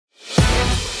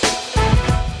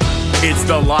It's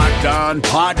the Locked On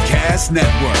Podcast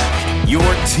Network, your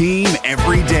team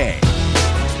every day.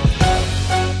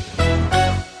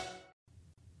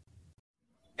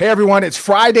 Hey everyone, it's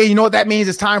Friday. You know what that means?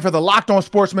 It's time for the Locked On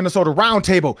Sports Minnesota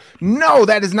Roundtable. No,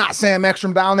 that is not Sam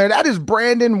Ekstrom down there. That is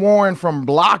Brandon Warren from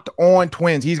Locked On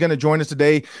Twins. He's going to join us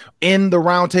today in the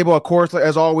Roundtable. Of course,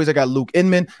 as always, I got Luke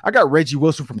Inman. I got Reggie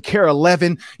Wilson from Care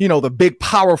 11, you know, the big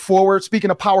power forward.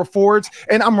 Speaking of power forwards,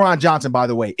 and I'm Ron Johnson, by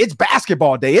the way. It's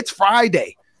basketball day. It's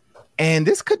Friday. And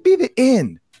this could be the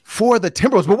end for the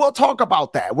Timberwolves, but we'll talk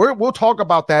about that. We'll talk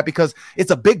about that because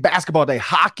it's a big basketball day.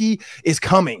 Hockey is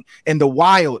coming, and the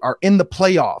Wild are in the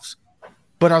playoffs.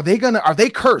 But are they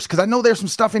cursed? Because I know there's some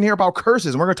stuff in here about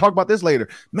curses, and we're going to talk about this later.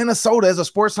 Minnesota, as a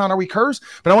sports town, are we cursed?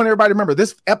 But I want everybody to remember,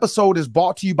 this episode is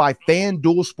brought to you by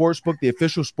FanDuel Sportsbook, the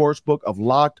official sportsbook of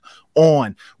Locked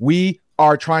On. We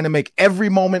are trying to make every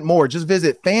moment more. Just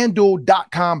visit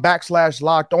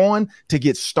FanDuel.com/Locked On to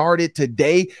get started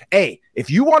today. Hey, if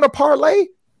you want to parlay,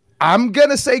 I'm going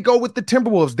to say go with the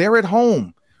Timberwolves. They're at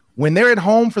home. When they're at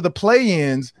home for the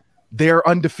play-ins, they're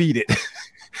undefeated.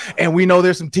 And we know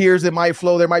there's some tears that might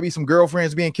flow. There might be some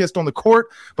girlfriends being kissed on the court.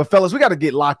 But, fellas, we got to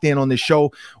get locked in on this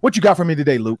show. What you got for me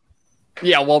today, Luke?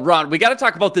 Yeah, well, Ron, we got to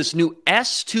talk about this new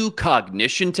S2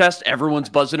 cognition test everyone's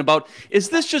buzzing about. Is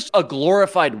this just a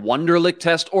glorified Wonderlic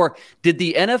test, or did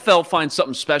the NFL find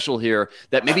something special here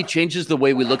that maybe changes the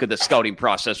way we look at the scouting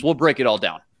process? We'll break it all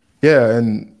down. Yeah,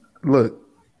 and look,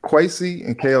 Kwesi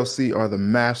and KLC are the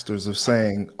masters of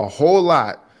saying a whole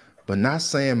lot, but not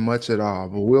saying much at all.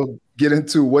 But we'll get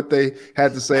into what they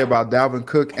had to say about Dalvin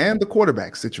Cook and the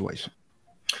quarterback situation.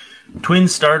 Twin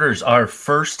starters are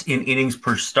first in innings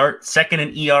per start, second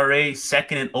in ERA,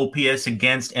 second in OPS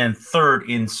against, and third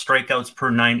in strikeouts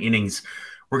per 9 innings.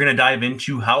 We're going to dive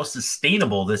into how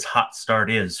sustainable this hot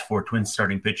start is for Twins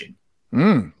starting pitching.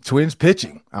 Twins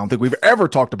pitching. I don't think we've ever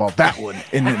talked about that one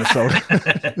in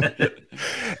Minnesota.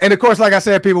 And of course, like I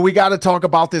said, people, we got to talk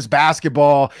about this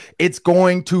basketball. It's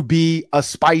going to be a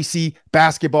spicy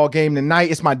basketball game tonight.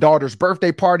 It's my daughter's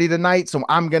birthday party tonight, so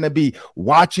I'm going to be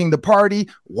watching the party,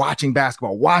 watching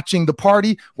basketball, watching the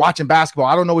party, watching basketball.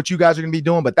 I don't know what you guys are going to be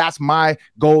doing, but that's my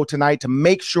goal tonight, to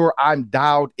make sure I'm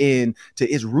dialed in to,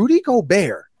 is Rudy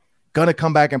Gobert going to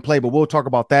come back and play? But we'll talk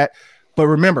about that. But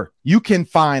remember, you can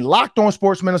find Locked On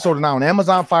Sports Minnesota now on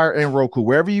Amazon Fire and Roku.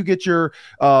 Wherever you get your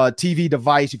TV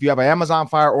device, if you have an Amazon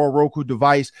Fire or Roku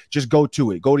device, just go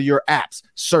to it. Go to your apps,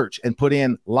 search, and put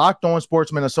in Locked On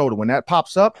Sports Minnesota. When that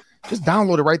pops up, just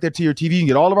download it right there to your TV. You can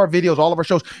get all of our videos, all of our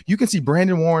shows. You can see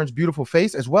Brandon Warren's beautiful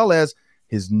face as well as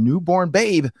his newborn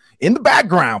babe in the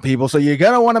background, people. So you're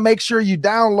going to want to make sure you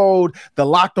download the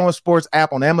Locked On Sports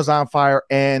app on Amazon Fire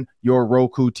and your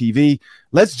Roku TV.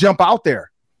 Let's jump out there.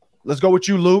 Let's go with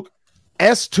you, Luke.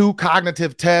 S2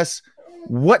 cognitive tests.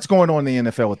 What's going on in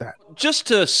the NFL with that? Just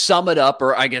to sum it up,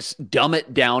 or I guess dumb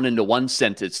it down into one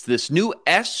sentence, this new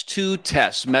S2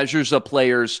 test measures a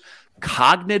player's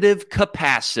cognitive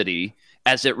capacity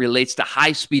as it relates to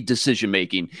high-speed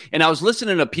decision-making. And I was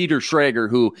listening to Peter Schrager,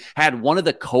 who had one of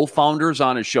the co-founders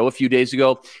on his show a few days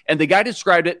ago, and the guy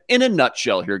described it in a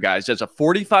nutshell here, guys, as a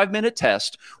 45-minute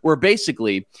test where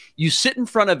basically you sit in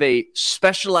front of a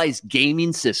specialized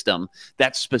gaming system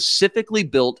that's specifically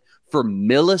built for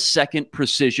millisecond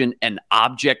precision and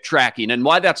object tracking. And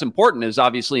why that's important is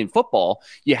obviously in football,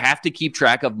 you have to keep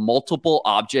track of multiple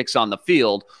objects on the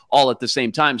field all at the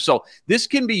same time. So this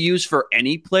can be used for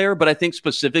any player, but I think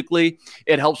specifically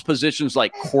it helps positions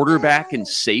like quarterback and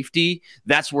safety.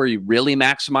 That's where you really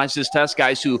maximize this test.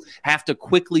 Guys who have to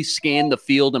quickly scan the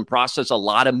field and process a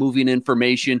lot of moving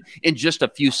information in just a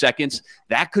few seconds.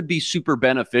 That could be super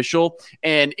beneficial.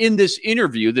 And in this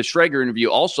interview, the Schrager interview,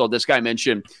 also, this guy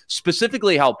mentioned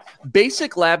specifically how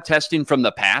basic lab testing from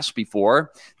the past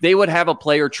before, they would have a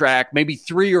player track maybe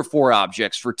 3 or 4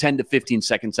 objects for 10 to 15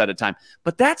 seconds at a time.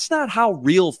 But that's not how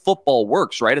real football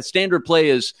works, right? A standard play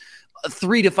is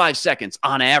 3 to 5 seconds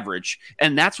on average.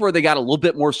 And that's where they got a little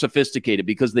bit more sophisticated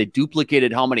because they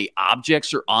duplicated how many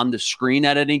objects are on the screen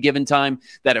at any given time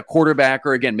that a quarterback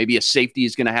or, again, maybe a safety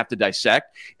is going to have to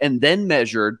dissect, and then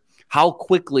measured how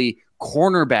quickly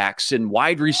cornerbacks and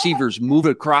wide receivers move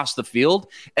across the field,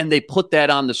 and they put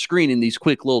that on the screen in these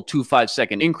quick little 2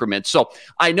 5-second increments. So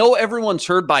I know everyone's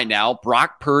heard by now,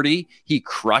 Brock Purdy, he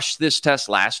crushed this test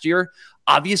last year.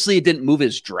 Obviously, it didn't move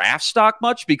his draft stock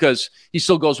much because he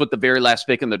still goes with the very last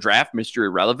pick in the draft, Mr.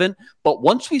 Irrelevant. But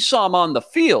once we saw him on the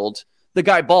field, the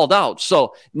guy balled out.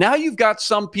 So now you've got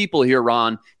some people here,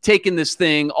 Ron, taking this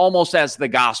thing almost as the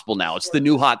gospel now. It's the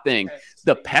new hot thing.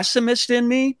 The pessimist in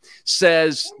me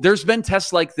says there's been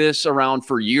tests like this around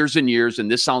for years and years,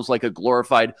 and this sounds like a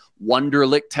glorified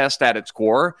Wonderlic test at its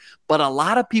core. But a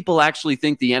lot of people actually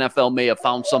think the NFL may have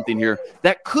found something here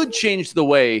that could change the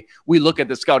way we look at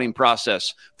the scouting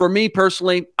process. For me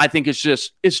personally, I think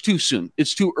it's too soon.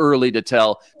 It's too early to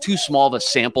tell, too small of a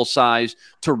sample size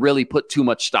to really put too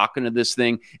much stock into this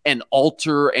thing and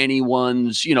alter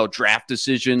anyone's, draft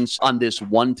decisions on this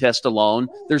one test alone.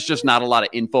 There's just not a lot of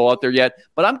info out there yet.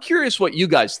 But I'm curious what you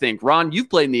guys think. Ron, you've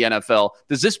played in the NFL.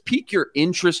 Does this pique your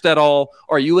interest at all?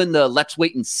 Or are you in the let's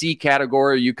wait and see category?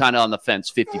 Or are you kind of on the fence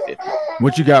 50-50?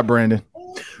 What you got, Brandon?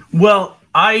 Well,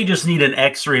 I just need an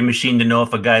x-ray machine to know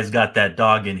if a guy's got that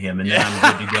dog in him, and then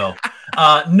I'm good to go.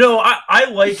 No, I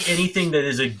like anything that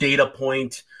is a data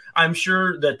point. I'm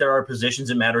sure that there are positions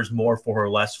it matters more for or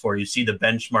less for. You see the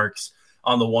benchmarks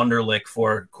on the Wonderlic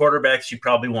for quarterbacks you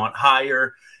probably want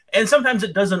higher. And sometimes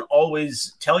it doesn't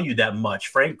always tell you that much.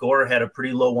 Frank Gore had a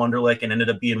pretty low Wonderlic and ended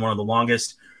up being one of the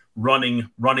longest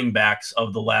running backs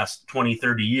of the last 20,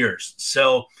 30 years.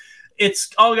 So it's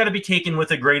all got to be taken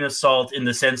with a grain of salt in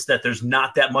the sense that there's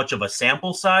not that much of a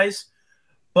sample size.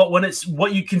 But when it's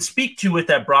what you can speak to with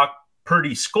that Brock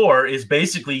Purdy score is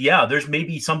basically, there's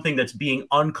maybe something that's being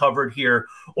uncovered here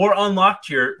or unlocked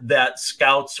here that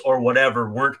scouts or whatever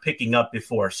weren't picking up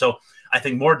before. So I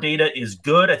think more data is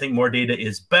good. I think more data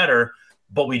is better,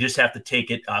 but we just have to take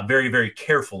it very, very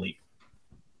carefully.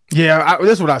 Yeah,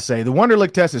 this is what I say. The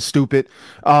Wonderlic test is stupid.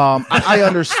 I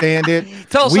understand it.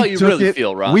 Tell us how you really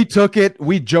feel, Ron. We took it.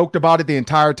 We joked about it the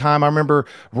entire time. I remember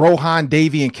Rohan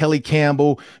Davey and Kelly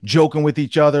Campbell joking with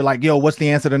each other like, yo, what's the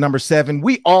answer to number 7?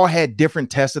 We all had different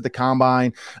tests at the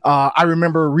combine. I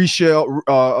remember Riche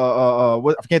Caldwell,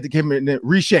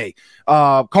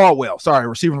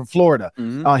 receiver from Florida.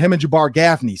 Mm-hmm. Him and Jabbar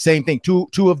Gaffney, same thing.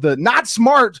 Two of the not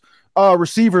smart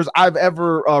receivers I've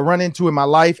ever run into in my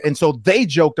life. And so they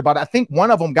joked about it. I think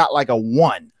one of them got like a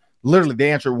 1. Literally,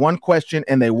 they answered one question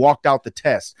and they walked out the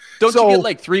test. Don't you get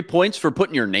like 3 points for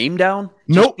putting your name down?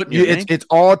 Nope. It's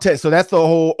all test. So that's the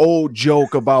whole old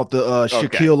joke about the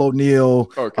Shaquille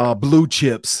O'Neal blue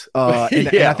chips. And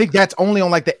I think that's only on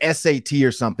like the SAT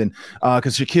or something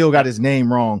because Shaquille got his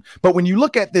name wrong. But when you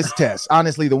look at this test,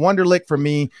 honestly, the Wonderlic for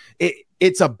me,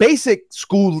 it's a basic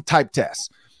school type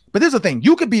test. But there's the thing.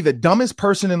 You could be the dumbest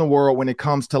person in the world when it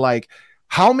comes to like,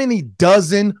 how many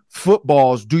dozen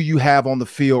footballs do you have on the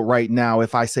field right now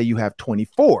if I say you have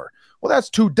 24? Well, that's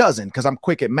 2 dozen because I'm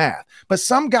quick at math. But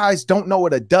some guys don't know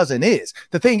what a dozen is.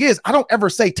 The thing is, I don't ever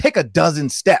say take a dozen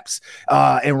steps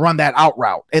and run that out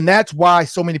route. And that's why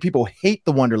so many people hate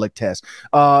the Wonderlic test.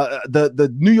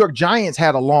 The New York Giants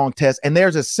had a long test, and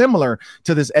theirs is similar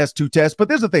to this S2 test. But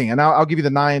there's the thing, and I'll give you the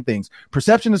 9 things.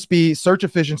 Perception of speed, search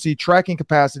efficiency, tracking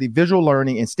capacity, visual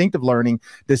learning, instinctive learning,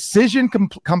 decision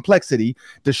complexity,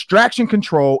 distraction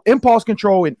control, impulse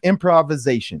control, and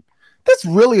improvisation. This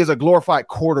really is a glorified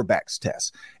quarterbacks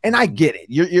test. And I get it.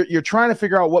 You're trying to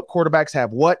figure out what quarterbacks have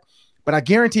what, but I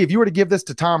guarantee if you were to give this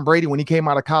to Tom Brady when he came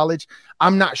out of college,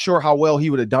 I'm not sure how well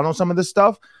he would have done on some of this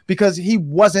stuff because he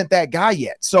wasn't that guy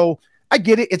yet. So I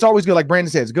get it. It's always good. Like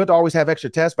Brandon said, it's good to always have extra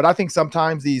tests, but I think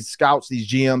sometimes these scouts, these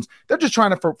GMs, they're just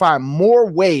trying to find more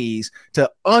ways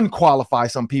to unqualify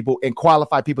some people and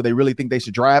qualify people they really think they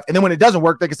should draft. And then when it doesn't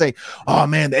work, they can say, oh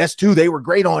man, the S2, they were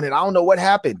great on it. I don't know what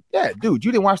happened. Yeah, dude,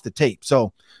 you didn't watch the tape.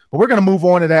 So, but we're going to move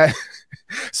on to that.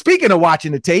 Speaking of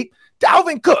watching the tape,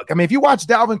 Dalvin Cook. I mean, if you watch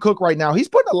Dalvin Cook right now, he's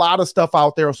putting a lot of stuff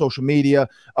out there on social media,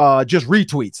 just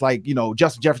retweets like,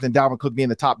 Justin Jefferson and Dalvin Cook being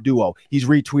the top duo. He's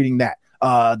retweeting that.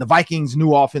 The Vikings'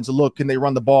 new offensive look, can they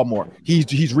run the ball more? He's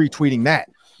retweeting that.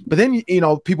 But then,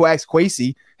 people ask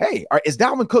Kwesi, hey, is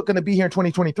Dalvin Cook going to be here in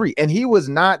 2023? And he was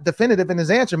not definitive in his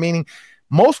answer, meaning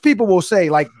most people will say,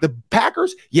 like the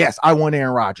Packers, yes, I want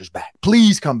Aaron Rodgers back.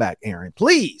 Please come back, Aaron,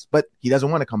 please. But he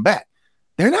doesn't want to come back.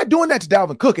 They're not doing that to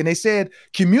Dalvin Cook. And they said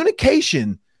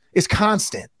communication is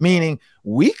constant, meaning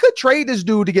we could trade this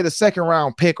dude to get a 2nd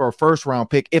round pick or a 1st round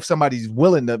pick if somebody's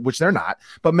willing to, which they're not,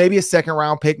 but maybe a 2nd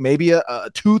round pick, maybe a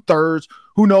 2/3.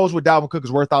 Who knows what Dalvin Cook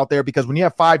is worth out there? Because when you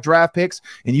have 5 draft picks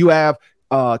and you have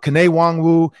Kene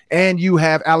Nwangwu and you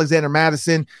have Alexander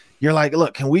Madison, you're like,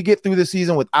 look, can we get through the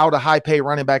season without a high pay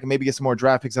running back and maybe get some more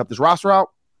draft picks up this roster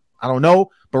out? I don't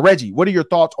know. But Reggie, what are your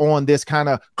thoughts on this kind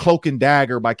of cloak and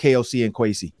dagger by KOC and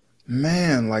Kwesi?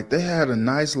 Man, like they had a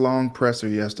nice long presser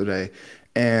yesterday,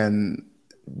 and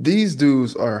these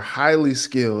dudes are highly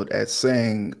skilled at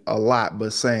saying a lot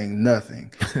but saying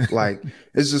nothing. Like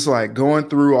it's just like going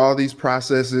through all these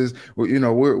processes. We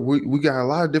got a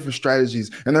lot of different strategies,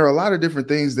 and there are a lot of different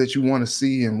things that you want to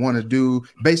see and want to do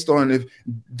based on if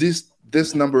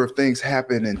this number of things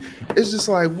happen. And it's just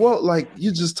like, well, like,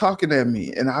 you're just talking at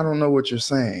me and I don't know what you're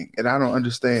saying and I don't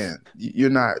understand. You're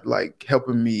not like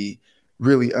helping me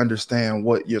really understand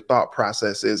what your thought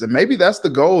process is. And maybe that's the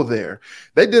goal there.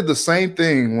 They did the same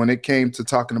thing when it came to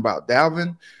talking about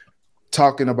Dalvin,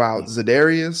 talking about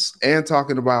Za'Darius, and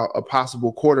talking about a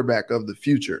possible quarterback of the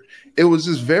future. It was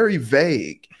just very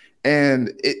vague.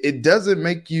 And it doesn't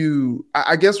make you,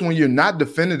 I guess when you're not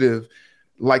definitive,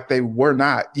 like they were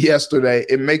not yesterday,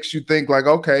 it makes you think like,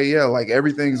 okay, yeah, like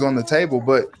everything's on the table.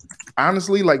 But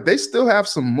honestly, like they still have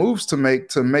some moves to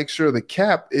make sure the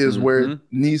cap is where it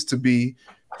needs to be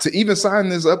to even sign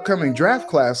this upcoming draft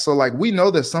class. So like we know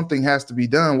that something has to be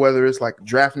done, whether it's like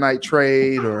draft night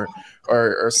trade or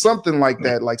something like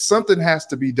that. Like something has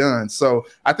to be done. So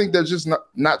I think they're just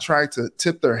not trying to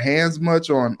tip their hands much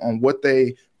on what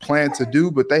they plan to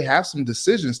do, but they have some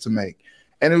decisions to make.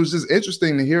 And it was just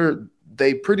interesting to hear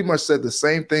they pretty much said the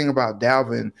same thing about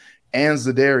Dalvin and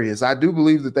Za'Darius. I do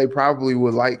believe that they probably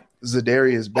would like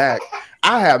Za'Darius back.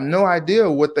 I have no idea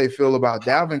what they feel about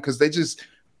Dalvin because they just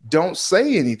don't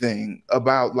say anything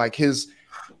about like his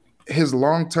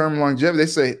long-term longevity. They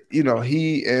say, you know,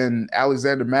 he and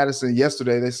Alexander Mattison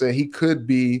yesterday, they said he could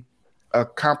be a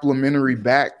complimentary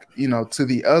back, you know, to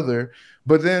the other.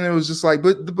 But then it was just like,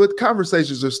 but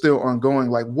conversations are still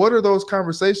ongoing. Like, what are those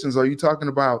conversations? Are you talking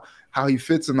about how he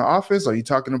fits in the offense? Are you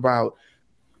talking about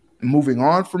moving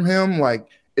on from him? Like,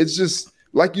 it's just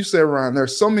like you said, Ron,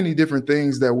 there's so many different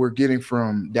things that we're getting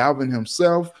from Dalvin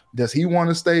himself. Does he want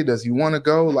to stay? Does he want to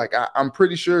go? Like, I'm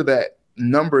pretty sure that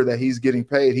number that he's getting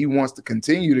paid, he wants to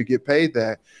continue to get paid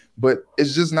that, but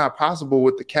it's just not possible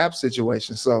with the cap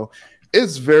situation. So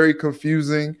it's very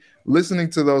confusing. Listening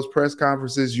to those press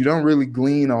conferences, you don't really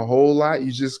glean a whole lot.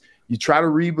 You try to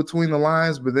read between the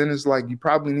lines, but then it's like you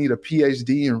probably need a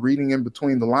PhD in reading in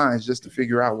between the lines just to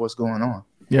figure out what's going on.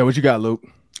 Yeah, what you got, Luke?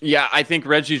 Yeah, I think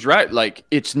Reggie's right. Like,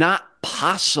 it's not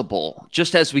possible,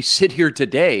 just as we sit here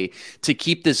today, to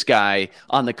keep this guy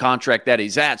on the contract that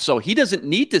he's at. So he doesn't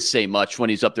need to say much when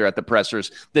he's up there at the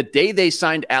pressers. The day they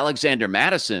signed Alexander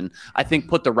Mattison, I think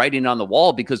put the writing on the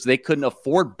wall because they couldn't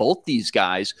afford both these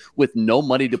guys with no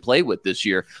money to play with this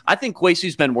year. I think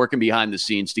Kwesi's been working behind the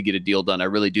scenes to get a deal done. I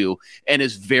really do. And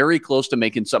is very close to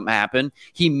making something happen.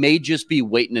 He may just be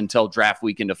waiting until draft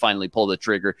weekend to finally pull the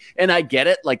trigger. And I get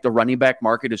it. Like, the running back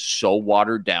market is so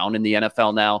watered down in the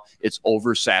NFL now. It's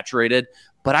oversaturated,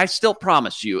 but I still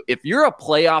promise you, if you're a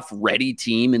playoff ready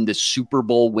team in the Super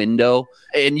Bowl window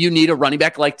and you need a running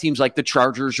back like teams like the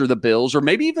Chargers or the Bills, or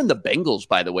maybe even the Bengals,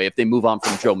 by the way, if they move on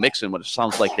from Joe Mixon, what it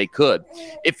sounds like they could,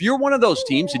 if you're one of those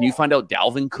teams and you find out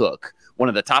Dalvin Cook, one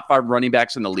of the top 5 running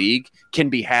backs in the league, can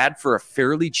be had for a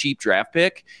fairly cheap draft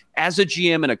pick, as a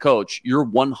GM and a coach, you're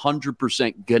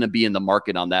 100% going to be in the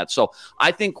market on that. So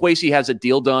I think Kwesi has a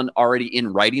deal done already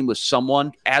in writing with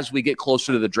someone. As we get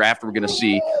closer to the draft, we're going to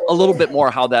see a little bit more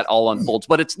how that all unfolds.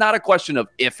 But it's not a question of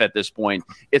if at this point.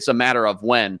 It's a matter of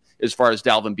when, as far as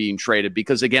Dalvin being traded.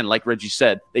 Because, again, like Reggie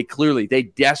said, they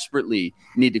desperately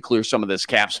need to clear some of this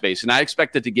cap space. And I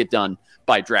expect it to get done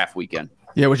by draft weekend.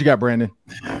 Yeah, what you got, Brandon?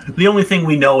 The only thing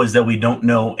we know is that we don't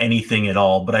know anything at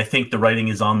all, but I think the writing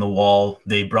is on the wall.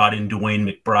 They brought in Dwayne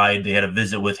McBride. They had a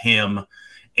visit with him,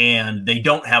 and they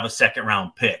don't have a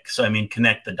second-round pick. So, I mean,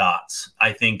 connect the dots.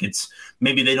 I think it's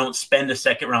maybe they don't spend a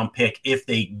second-round pick if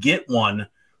they get one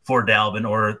for Dalvin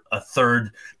or a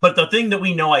third. But the thing that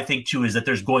we know, I think, too, is that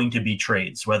there's going to be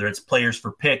trades, whether it's players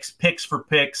for picks for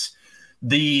picks.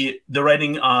 The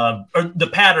writing or the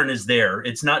pattern is there.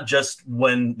 It's not just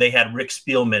when they had Rick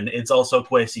Spielman. It's also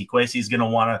Kwesi. Kwesi is going to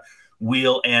want to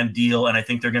wheel and deal, and I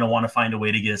think they're going to want to find a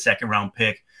way to get a second-round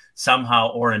pick somehow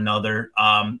or another.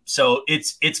 So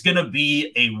it's going to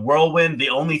be a whirlwind. The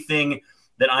only thing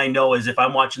that I know is if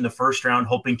I'm watching the first round,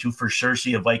 hoping to for sure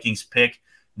see a Vikings pick,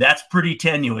 that's pretty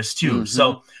tenuous too. Mm-hmm.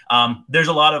 So there's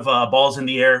a lot of balls in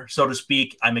the air, so to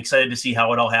speak. I'm excited to see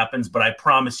how it all happens, but I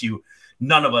promise you,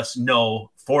 none of us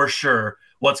know for sure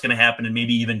what's going to happen, and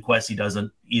maybe even Kwesi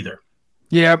doesn't either.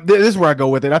 Yeah, this is where I go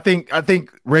with it. I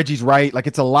think Reggie's right. Like,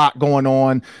 it's a lot going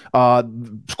on.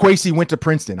 Kwesi went to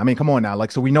Princeton. I mean, come on now.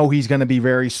 Like, so we know he's going to be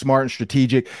very smart and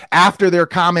strategic. After their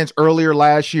comments earlier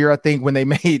last year, I think when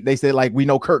they said, like, we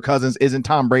know Kirk Cousins isn't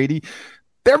Tom Brady.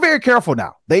 They're very careful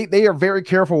now. They are very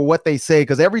careful with what they say,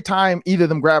 because every time either of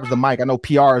them grabs the mic, I know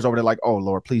PR is over there like, oh,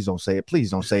 Lord, please don't say it. Please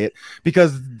don't say it,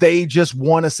 because they just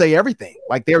want to say everything.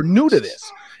 Like, they're new to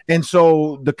this. And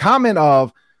so the comment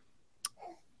of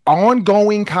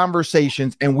ongoing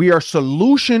conversations and we are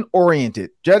solution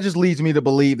oriented, that just leads me to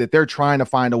believe that they're trying to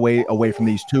find a way away from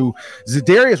these two.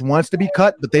 Za'Darius wants to be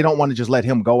cut, but they don't want to just let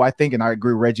him go, I think. And I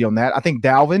agree with Reggie on that. I think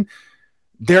Dalvin,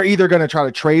 they're either going to try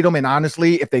to trade him. And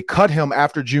honestly, if they cut him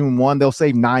after June 1, they'll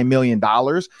save $9 million.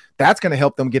 That's going to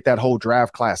help them get that whole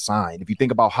draft class signed. If you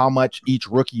think about how much each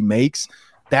rookie makes,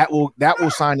 that will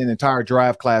sign an entire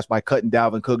draft class by cutting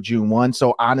Dalvin Cook June 1.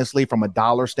 So honestly, from a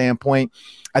dollar standpoint,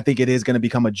 I think it is going to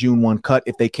become a June 1 cut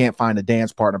if they can't find a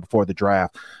dance partner before the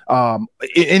draft. And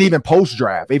even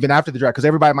post-draft, even after the draft, because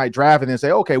everybody might draft and then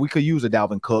say, okay, we could use a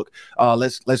Dalvin Cook.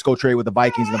 Let's go trade with the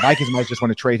Vikings. And the Vikings might just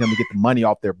want to trade him to get the money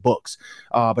off their books.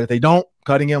 But if they don't,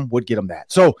 cutting him would get him that.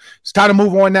 So it's time to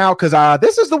move on now, because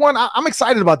this is the one I'm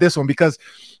excited about, this one, because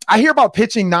I hear about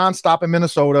pitching nonstop in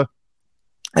Minnesota.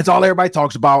 That's all everybody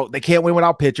talks about. They can't win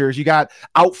without pitchers. You got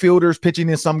outfielders pitching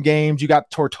in some games. You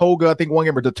got Tortuga, I think one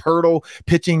game, or the Turtle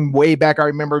pitching way back. I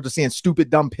remember just seeing stupid,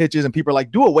 dumb pitches, and people are like,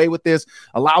 do away with this.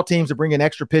 Allow teams to bring in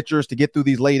extra pitchers to get through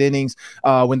these late innings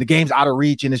when the game's out of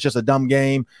reach and it's just a dumb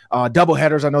game. Double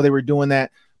headers, I know they were doing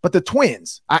that. But the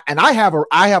Twins, I have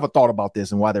a thought about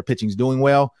this and why their pitching's doing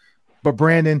well. But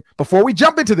Brandon, before we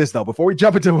jump into this, what's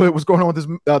going on with this,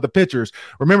 the pitchers,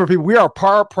 remember, people, we are a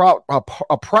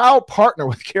proud partner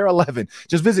with Care 11.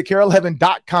 Just visit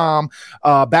care11.com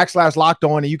 /locked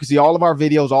on, and you can see all of our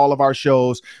videos, all of our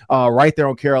shows right there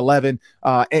on Care 11.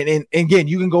 And again,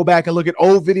 you can go back and look at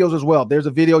old videos as well. There's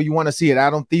a video you want to see, an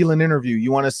Adam Thielen interview.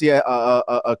 You want to see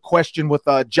a question with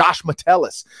Josh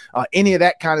Metellus, any of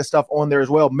that kind of stuff on there as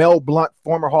well. Mel Blount,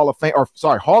 former Hall of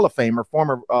Famer,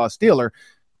 former Steeler.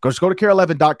 Just go to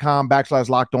care11.com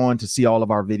 /locked on to see all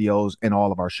of our videos and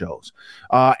all of our shows.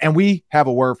 And we have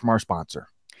a word from our sponsor.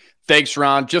 Thanks,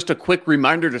 Ron. Just a quick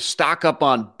reminder to stock up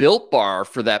on Built Bar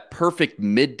for that perfect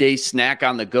midday snack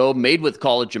on the go, made with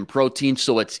collagen protein,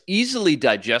 so it's easily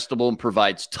digestible and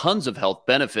provides tons of health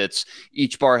benefits.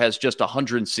 Each bar has just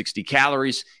 160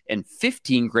 calories and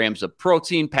 15 grams of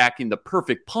protein, packing the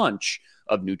perfect punch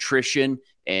of nutrition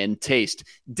and taste.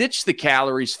 Ditch the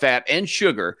calories, fat, and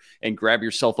sugar and grab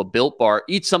yourself a Built Bar.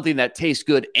 Eat something that tastes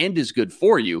good and is good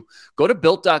for you. Go to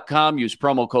Built.com, use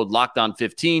promo code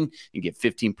LOCKEDON15 and get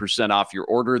 15% off your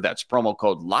order. That's promo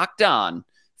code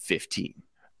LOCKEDON15.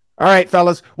 All right,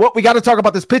 fellas. Well, we got to talk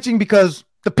about this pitching, because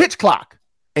the pitch clock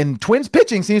and Twins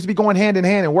pitching seems to be going hand in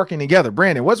hand and working together.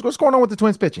 Brandon, what's going on with the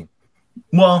Twins pitching?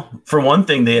 Well, for one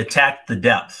thing, they attacked the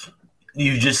depth.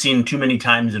 You've just seen too many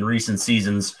times in recent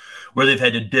seasons where they've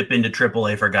had to dip into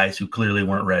AAA for guys who clearly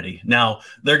weren't ready. Now,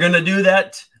 they're going to do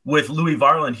that with Louis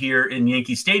Varland here in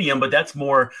Yankee Stadium, but that's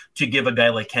more to give a guy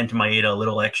like Kenta Maeda a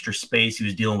little extra space. He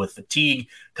was dealing with fatigue,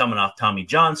 coming off Tommy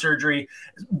John surgery.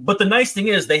 But the nice thing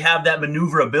is they have that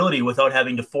maneuverability without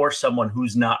having to force someone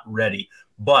who's not ready.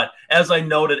 But as I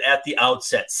noted at the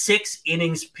outset, 6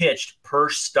 innings pitched per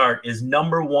start is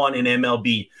number 1 in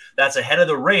MLB. That's ahead of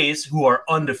the Rays, who are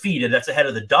undefeated. That's ahead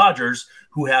of the Dodgers,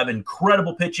 who have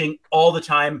incredible pitching all the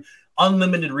time,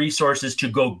 unlimited resources to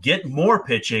go get more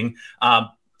pitching.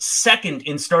 Second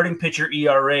in starting pitcher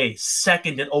ERA,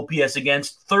 second in OPS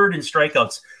against, third in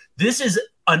strikeouts. This is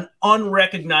an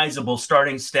unrecognizable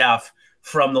starting staff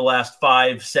from the last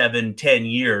 5, 7, 10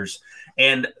 years.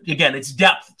 And again, it's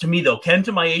depth to me, though. Kenta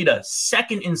Maeda,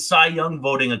 second in Cy Young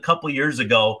voting a couple years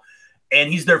ago, and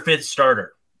he's their 5th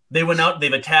starter. They went out,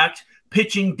 they've attacked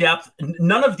pitching depth.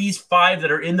 None of these 5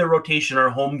 that are in their rotation are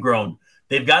homegrown.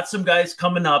 They've got some guys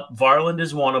coming up. Varland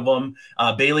is one of them.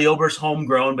 Bailey Ober's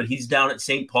homegrown, but he's down at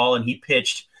St. Paul, and he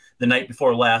pitched the night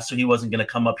before last, so he wasn't going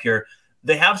to come up here.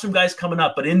 They have some guys coming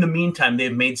up, but in the meantime,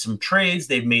 they've made some trades.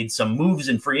 They've made some moves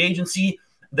in free agency.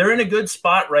 They're in a good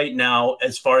spot right now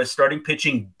as far as starting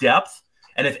pitching depth.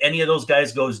 And if any of those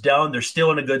guys goes down, they're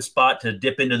still in a good spot to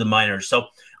dip into the minors. So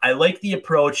I like the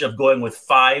approach of going with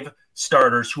 5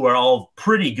 starters who are all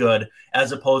pretty good,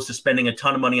 as opposed to spending a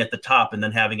ton of money at the top and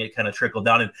then having it kind of trickle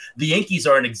down. And the Yankees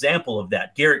are an example of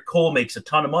that. Garrett Cole makes a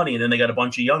ton of money, and then they got a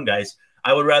bunch of young guys.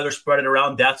 I would rather spread it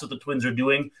around. That's what the Twins are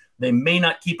doing. They may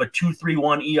not keep a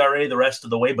 2.31 ERA the rest of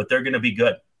the way, but they're going to be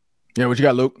good. Yeah, what you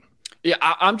got, Luke? Yeah,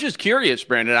 I'm just curious,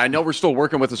 Brandon. I know we're still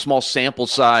working with a small sample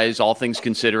size, all things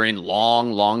considering,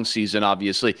 long season,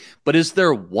 obviously. But is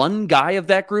there one guy of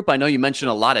that group? I know you mentioned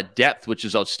a lot of depth, which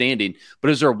is outstanding. But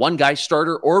is there one guy,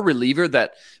 starter or reliever,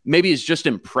 that maybe has just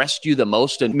impressed you the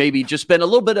most and maybe just been a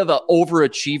little bit of an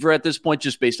overachiever at this point,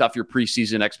 just based off your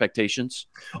preseason expectations?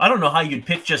 I don't know how you'd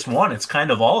pick just one. It's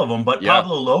kind of all of them. But yeah.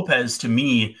 Pablo Lopez, to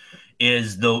me,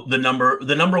 is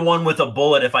the number one with a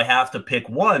bullet if I have to pick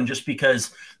one, just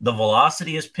because the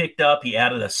velocity is picked up. He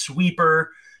added a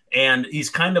sweeper, and he's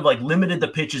kind of like limited the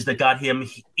pitches that got him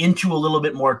into a little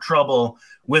bit more trouble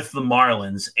with the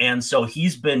Marlins. And so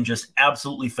he's been just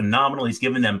absolutely phenomenal. He's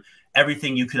given them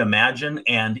everything you could imagine,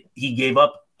 and he gave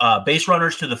up base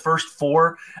runners to the first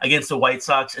 4 against the White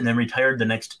Sox, and then retired the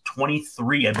next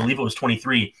 23, I believe it was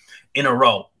 23 in a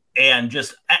row. And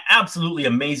just absolutely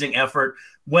amazing effort.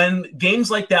 When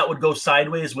games like that would go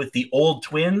sideways with the old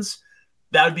Twins,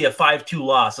 that would be a 5-2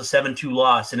 loss, a 7-2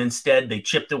 loss. And instead they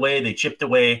chipped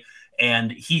away,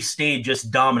 and he stayed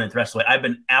just dominant the rest of the way. I've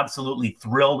been absolutely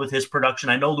thrilled with his production.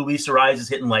 I know Luis Ariz is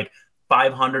hitting like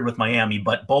 500 with Miami,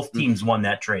 but both teams won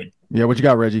that trade. Yeah, what you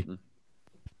got, Reggie?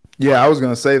 Yeah, I was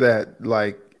going to say that,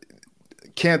 like,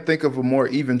 can't think of a more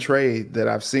even trade that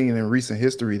I've seen in recent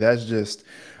history. That's just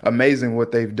amazing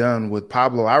what they've done with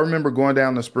Pablo. I remember going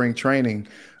down to spring training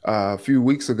a few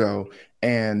weeks ago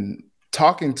and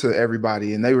talking to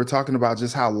everybody, and they were talking about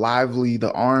just how lively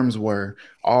the arms were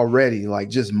already, like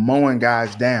just mowing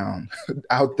guys down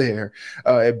out there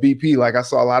at BP. Like, I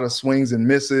saw a lot of swings and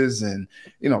misses, and,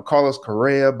 you know, Carlos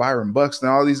Correa, Byron Buxton,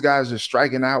 all these guys just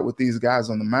striking out with these guys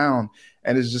on the mound.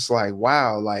 And it's just like,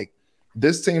 wow, like,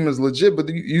 this team is legit. But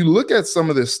you look at some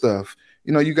of this stuff,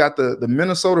 you know, you got the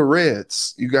Minnesota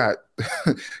Reds, you got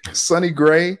Sonny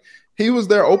Gray. He was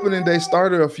their opening day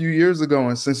starter a few years ago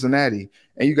in Cincinnati.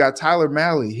 And you got Tyler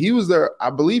Mahle. He was there,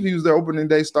 I believe he was their opening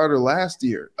day starter last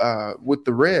year with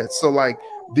the Reds. So, like,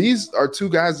 these are 2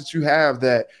 guys that you have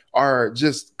that are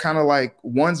just kind of like,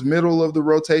 one's middle of the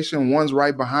rotation, one's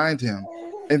right behind him.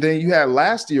 And then you had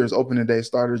last year's opening day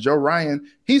starter, Joe Ryan.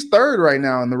 He's 3rd right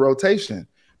now in the rotation.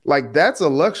 Like, that's a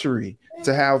luxury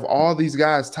to have all these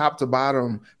guys top to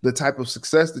bottom, the type of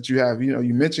success that you have. You know,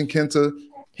 you mentioned Kenta.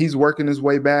 He's working his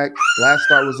way back. Last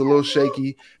start was a little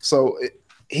shaky. So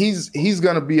he's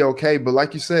going to be okay. But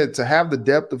like you said, to have the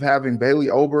depth of having Bailey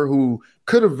Ober, who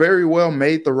could have very well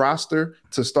made the roster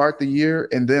to start the year,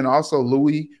 and then also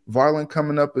Louis Varland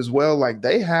coming up as well, like,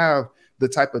 they have the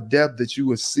type of depth that you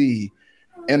would see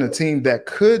in a team that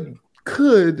could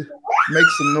make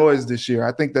some noise this year.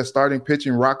 I think that starting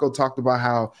pitching, Rocco talked about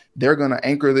how they're going to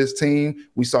anchor this team.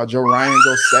 We saw Joe Ryan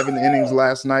go 7 innings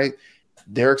last night.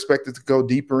 They're expected to go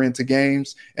deeper into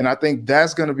games. And I think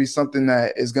that's going to be something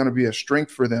that is going to be a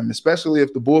strength for them, especially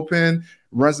if the bullpen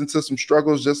runs into some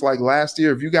struggles just like last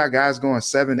year. If you got guys going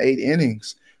 7-8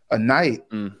 innings a night,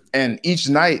 and each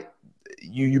night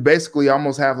you basically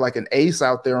almost have like an ace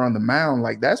out there on the mound,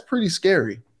 like, that's pretty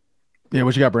scary. Yeah,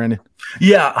 what you got, Brandon?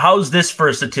 Yeah, how's this for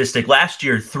a statistic? Last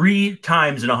year, 3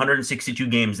 times in 162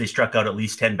 games, they struck out at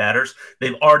least 10 batters.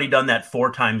 They've already done that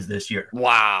 4 times this year.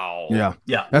 Wow. Yeah.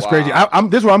 That's crazy.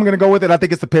 This is where I'm going to go with it. I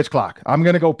think it's the pitch clock. I'm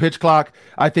going to go pitch clock.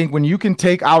 I think when you can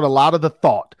take out a lot of the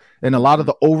thought and a lot of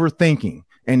the overthinking,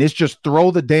 and it's just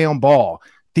throw the damn ball,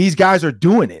 these guys are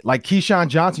doing it. Like Keyshawn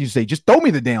Johnson, you say, just throw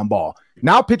me the damn ball.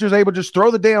 Now pitchers are able to just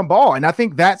throw the damn ball. And I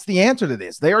think that's the answer to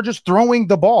this. They are just throwing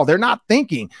the ball. They're not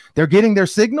thinking. They're getting their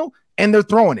signal and they're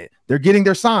throwing it. They're getting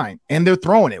their sign and they're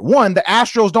throwing it. One, the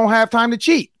Astros don't have time to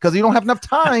cheat because you don't have enough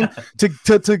time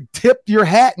to tip your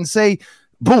hat and say,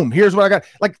 boom, here's what I got.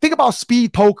 Like, think about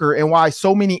speed poker and why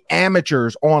so many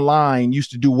amateurs online used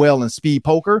to do well in speed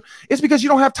poker. It's because you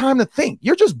don't have time to think.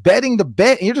 You're just betting the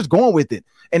bet and you're just going with it.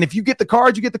 And if you get the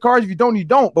cards, you get the cards. If you don't, you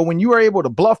don't. But when you are able to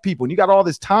bluff people and you got all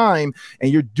this time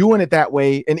and you're doing it that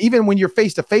way, and even when you're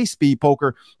face-to-face speed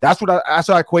poker, that's what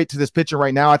I equate to this pitcher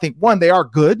right now. I think, one, they are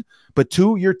good, but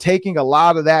 2, you're taking a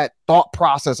lot of that thought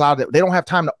process out of it. They don't have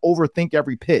time to overthink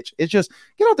every pitch. It's just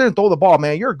get out there and throw the ball,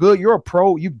 man. You're good. You're a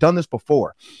pro. You've done this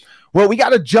before. Well, we got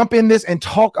to jump in this and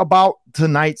talk about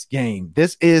tonight's game.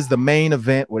 This is the main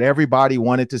event what everybody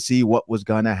wanted to see what was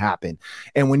going to happen.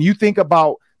 And when you think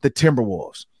about the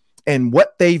Timberwolves and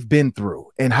what they've been through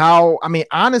and how, I mean,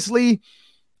 honestly,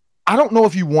 I don't know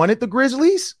if you wanted the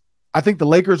Grizzlies. I think the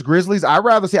Lakers-Grizzlies, I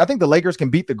think the Lakers can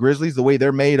beat the Grizzlies the way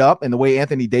they're made up and the way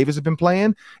Anthony Davis has been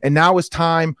playing. And now it's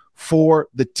time for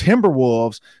the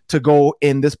Timberwolves to go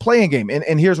in this playing game.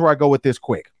 And here's where I go with this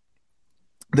quick.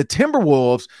 The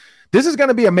Timberwolves, this is going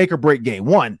to be a make or break game.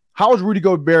 One, how is Rudy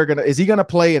Gobert is he going to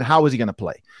play and how is he going to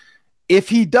play? If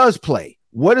he does play,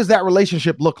 what does that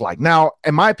relationship look like? Now,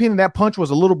 in my opinion, that punch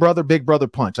was a little brother, big brother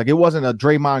punch. Like, it wasn't a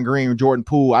Draymond Green or Jordan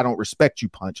Poole, I don't respect you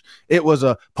punch. It was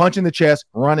a punch in the chest,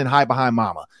 running high behind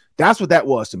mama. That's what that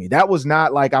was to me. That was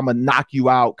not like I'm going to knock you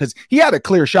out, because he had a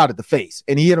clear shot at the face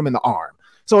and he hit him in the arm.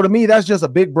 So to me, that's just a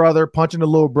big brother punching a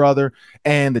little brother.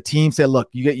 And the team said, look,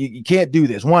 you can't do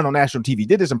this. One, on national TV.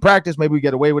 Did this in practice. Maybe we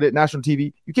get away with it. National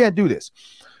TV. You can't do this.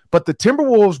 But the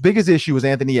Timberwolves' biggest issue is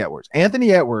Anthony Edwards.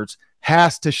 Anthony Edwards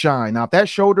has to shine. Now, if that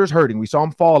shoulder's hurting, we saw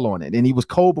him fall on it, and he was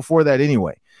cold before that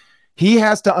anyway. He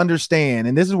has to understand,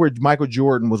 and this is where Michael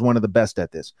Jordan was one of the best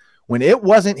at this. When it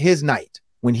wasn't his night,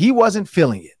 when he wasn't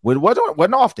feeling it, when it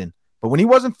wasn't often, but when he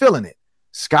wasn't feeling it,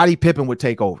 Scottie Pippen would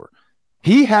take over.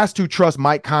 He has to trust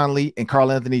Mike Conley and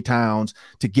Karl Anthony Towns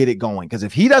to get it going. Because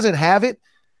if he doesn't have it,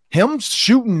 him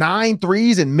shooting 9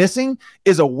 threes and missing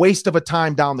is a waste of a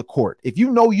time down the court. If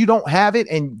you know you don't have it,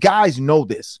 and guys know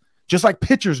this, just like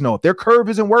pitchers know, if their curve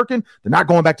isn't working, they're not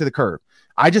going back to the curve.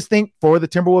 I just think for the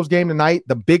Timberwolves game tonight,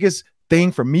 the biggest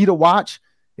thing for me to watch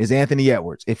is Anthony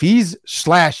Edwards. If he's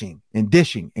slashing and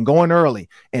dishing and going early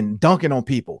and dunking on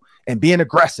people and being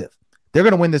aggressive, they're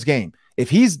going to win this game. If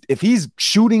he's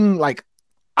shooting like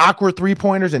awkward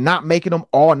 3-pointers and not making them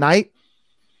all night,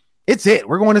 it's it.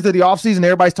 We're going into the offseason.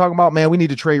 Everybody's talking about, man, we need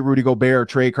to trade Rudy Gobert or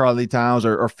trade Karl Anthony Towns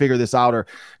or figure this out. Or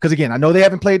because, again, I know they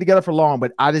haven't played together for long,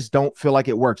 but I just don't feel like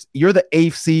it works. You're the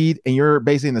 8th seed, and you're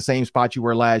basically in the same spot you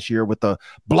were last year with the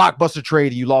blockbuster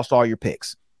trade. You lost all your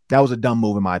picks. That was a dumb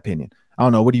move, in my opinion. I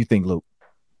don't know. What do you think, Luke?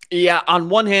 Yeah, on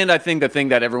one hand, I think the thing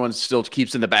that everyone still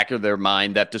keeps in the back of their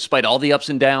mind, that despite all the ups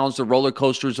and downs, the roller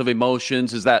coasters of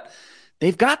emotions, is that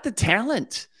they've got the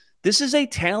talent. This is a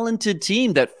talented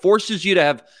team that forces you to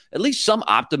have at least some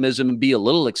optimism and be a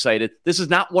little excited. This is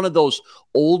not one of those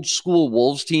old school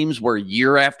Wolves teams where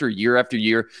year after year after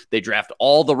year, they draft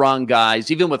all the wrong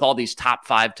guys, even with all these top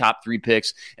 5, top 3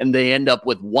 picks, and they end up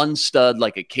with one stud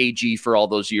like a KG for all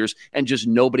those years and just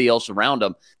nobody else around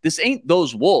them. This ain't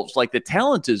those Wolves. Like, the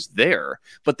talent is there.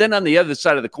 But then on the other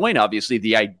side of the coin, obviously,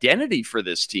 the identity for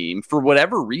this team, for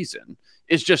whatever reason,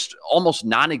 is just almost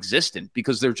non-existent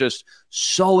because they're just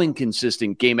so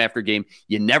inconsistent game after game.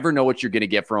 You never know what you're going to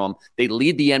get from them. They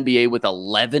lead the NBA with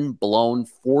 11 blown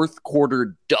fourth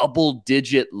quarter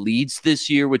double-digit leads this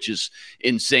year, which is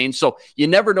insane. So you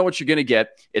never know what you're going to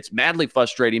get. It's madly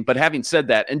frustrating. But having said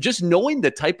that, and just knowing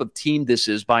the type of team this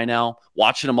is by now,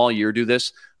 watching them all year do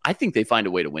this, I think they find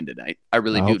a way to win tonight. I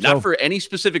really do. Not for any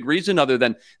specific reason other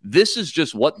than this is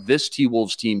just what this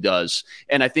T-Wolves team does.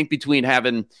 And I think between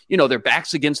having, their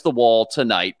backs against the wall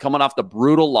tonight, coming off the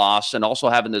brutal loss, and also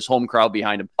having this home crowd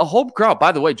behind them. A home crowd,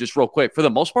 by the way, just real quick, for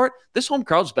the most part, this home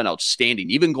crowd's been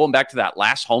outstanding. Even going back to that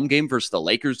last home game versus the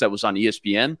Lakers that was on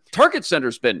ESPN, Target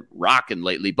Center's been rocking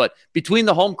lately. But between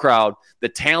the home crowd, the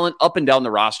talent up and down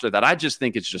the roster that I just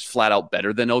think it's just flat out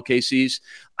better than OKC's,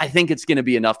 I think it's going to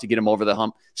be enough to get them over the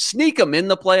hump, sneak them in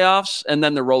the playoffs, and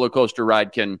then the roller coaster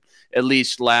ride can at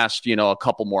least last, a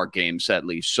couple more games at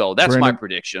least. So that's my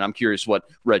prediction. I'm curious what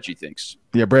Reggie thinks.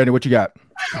 Yeah, Brandon, what you got?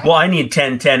 Well, I need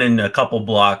 10-10 and a couple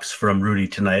blocks from Rudy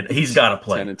tonight. He's got to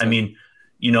play. 10-10. I mean,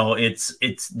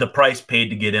 it's the price paid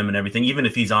to get him and everything, even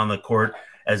if he's on the court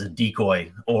as a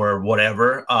decoy or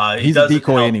whatever. He's a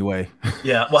decoy anyway.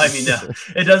 Yeah. Well, I mean,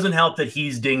 it doesn't help that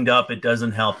he's dinged up. It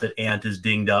doesn't help that Ant is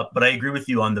dinged up. But I agree with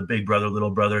you on the big brother,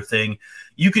 little brother thing.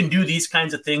 You can do these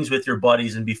kinds of things with your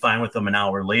buddies and be fine with them an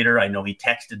hour later. I know he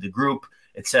texted the group,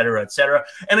 et cetera, et cetera.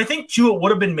 And I think, too, it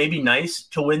would have been maybe nice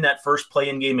to win that first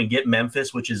play-in game and get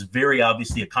Memphis, which is very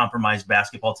obviously a compromised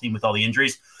basketball team with all the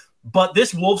injuries. But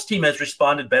this Wolves team has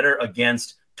responded better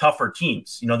against tougher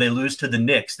teams. They lose to the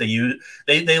Knicks.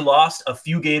 They lost a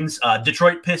few games.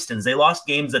 Detroit Pistons, they lost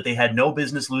games that they had no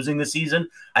business losing this season.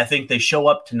 I think they show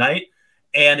up tonight.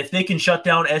 And if they can shut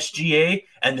down SGA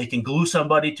and they can glue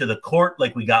somebody to the court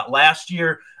like we got last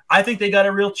year, I think they got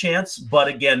a real chance. But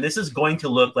again, this is going to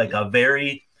look like a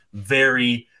very,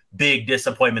 very big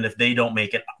disappointment if they don't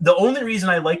make it. The only reason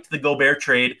I liked the Gobert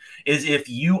trade is if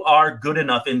you are good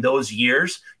enough in those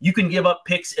years, you can give up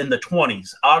picks in the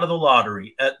 20s out of the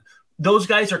lottery. Those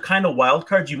guys are kind of wild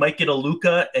cards. You might get a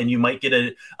Luka and you might get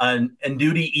an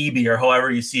Ndudi Ebe or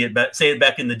however you see it. Say it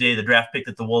back in the day, the draft pick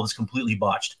that the Wolves completely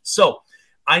botched. So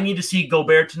I need to see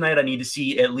Gobert tonight. I need to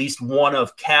see at least one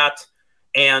of Cat,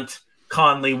 Ant,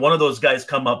 Conley, one of those guys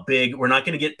come up big. We're not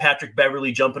going to get Patrick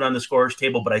Beverly jumping on the scorer's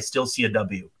table, but I still see a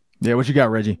W. Yeah, what you got,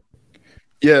 Reggie?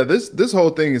 Yeah, this whole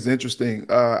thing is interesting.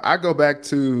 I go back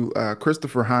to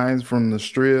Christopher Hines from the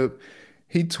Strip.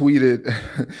 He tweeted,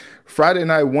 Friday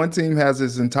night, one team has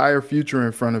its entire future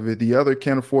in front of it. The other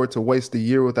can't afford to waste a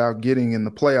year without getting in the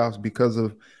playoffs because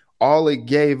of all it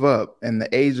gave up and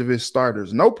the age of its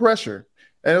starters. No pressure.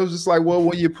 And it was just like, well,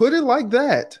 when you put it like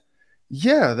that,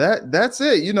 yeah, that's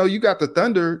it. You got the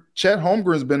Thunder. Chet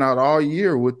Holmgren's been out all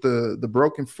year with the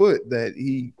broken foot that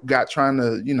he got trying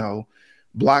to,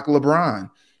 block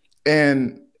LeBron.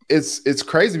 And it's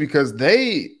crazy because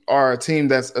they are a team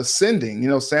that's ascending.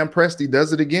 Sam Presti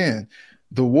does it again.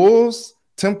 The Wolves,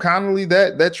 Tim Connolly,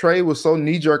 that trade was so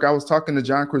knee-jerk. I was talking to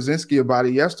John Krasinski about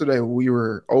it yesterday when we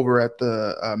were over at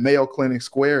the Mayo Clinic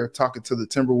Square talking to the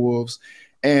Timberwolves.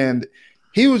 And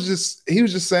he was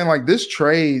just saying, like, this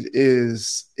trade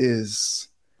is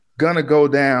gonna go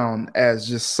down as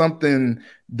just something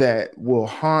that will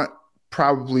haunt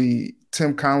probably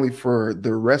Tim Connolly for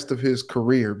the rest of his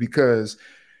career, because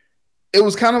it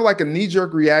was kind of like a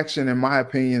knee-jerk reaction, in my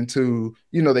opinion, to,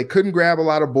 they couldn't grab a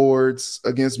lot of boards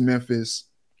against Memphis.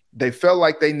 They felt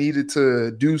like they needed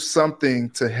to do something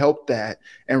to help that.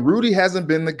 And Rudy hasn't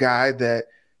been the guy that,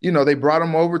 they brought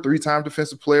him over, 3-time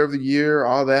Defensive Player of the Year,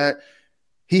 all that.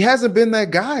 He hasn't been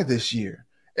that guy this year.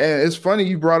 And it's funny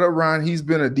you brought up, Ron, he's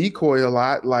been a decoy a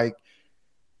lot. Like,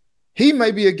 he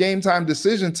may be a game-time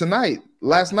decision tonight.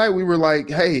 Last night we were like,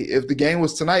 hey, if the game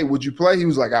was tonight, would you play? He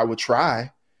was like, I would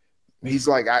try. He's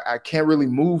like, I can't really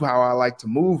move how I like to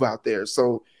move out there.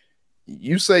 So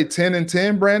you say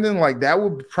 10-10, Brandon, like that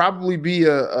would probably be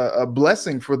a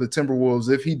blessing for the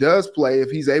Timberwolves if he does play,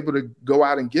 if he's able to go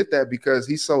out and get that, because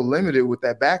he's so limited with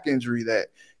that back injury that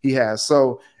he has.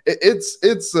 So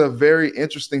it's a very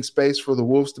interesting space for the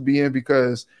Wolves to be in,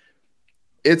 because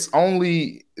it's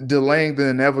only delaying the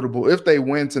inevitable. If they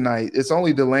win tonight, it's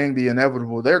only delaying the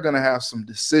inevitable. They're going to have some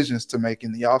decisions to make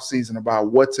in the offseason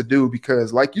about what to do,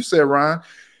 because like you said, Ron,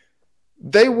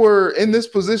 they were in this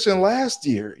position last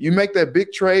year. You make that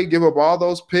big trade, give up all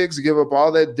those picks, give up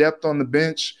all that depth on the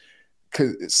bench,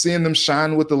 seeing them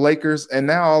shine with the Lakers, and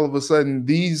now all of a sudden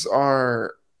these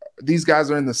guys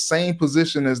are in the same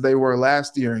position as they were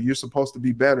last year, and you're supposed to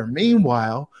be better.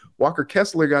 Meanwhile, Walker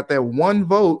Kessler got that one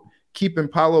vote keeping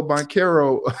Paolo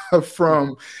Banchero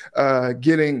from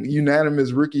getting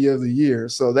unanimous Rookie of the Year.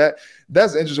 So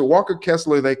that's interesting. Walker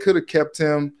Kessler, they could have kept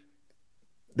him.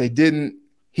 They didn't.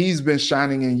 He's been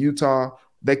shining in Utah.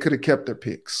 They could have kept their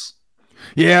picks.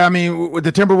 Yeah, I mean, with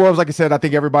the Timberwolves, like I said, I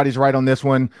think everybody's right on this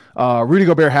one. Rudy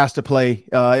Gobert has to play.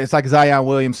 It's like Zion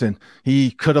Williamson.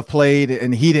 He could have played,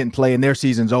 and he didn't play, and their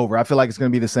season's over. I feel like it's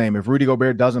going to be the same. If Rudy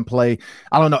Gobert doesn't play,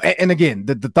 I don't know. And again,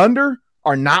 the Thunder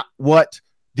are not what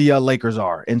the Lakers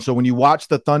are. And so when you watch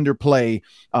the Thunder play,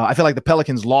 I feel like the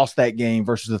Pelicans lost that game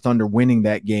versus the Thunder winning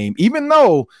that game, even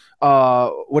though,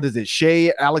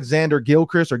 Shea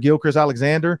Alexander-Gilchrist or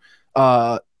Gilchrist-Alexander,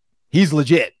 he's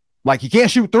legit. Like, he can't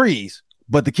shoot threes,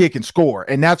 but the kid can score.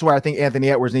 And that's where I think Anthony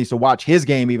Edwards needs to watch his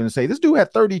game even to say, this dude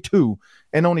had 32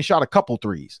 and only shot a couple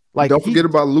threes. Like, don't forget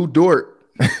about Lou Dort.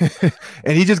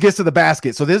 And he just gets to the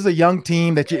basket. So this is a young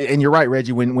team and you're right,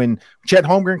 Reggie, when Chet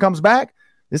Holmgren comes back,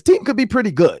 this team could be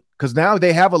pretty good, because now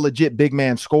they have a legit big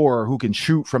man scorer who can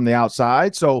shoot from the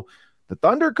outside. So the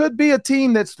Thunder could be a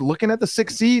team that's looking at the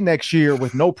 6th seed next year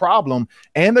with no problem,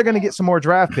 and they're going to get some more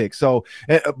draft picks. So,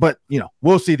 but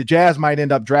we'll see. The Jazz might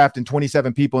end up drafting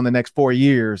 27 people in the next 4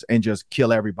 years and just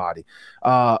kill everybody.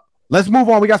 Let's move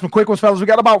on. We got some quick ones, fellas. We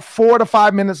got about 4 to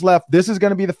 5 minutes left. This is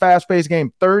going to be the fast-paced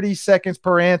game. 30 seconds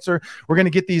per answer. We're going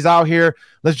to get these out here.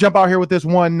 Let's jump out here with this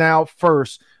one now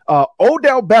first.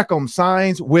 Odell Beckham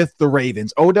signs with the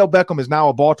Ravens. Odell Beckham is now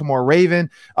a Baltimore Raven.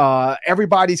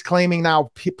 Everybody's claiming now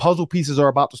puzzle pieces are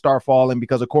about to start falling,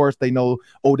 because, of course, they know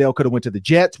Odell could have went to the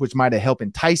Jets, which might have helped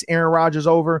entice Aaron Rodgers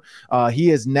over. He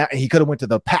could have went to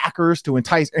the Packers to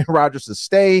entice Aaron Rodgers to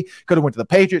stay. Could have went to the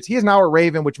Patriots. He is now a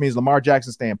Raven, which means Lamar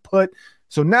Jackson staying put.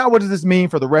 So now what does this mean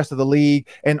for the rest of the league?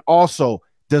 And also,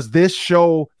 does this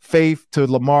show faith to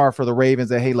Lamar for the Ravens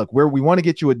that, hey, look, we want to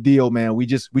get you a deal, man. We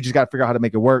just got to figure out how to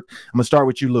make it work. I'm going to start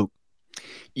with you, Luke.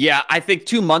 Yeah, I think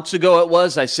 2 months ago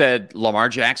I said Lamar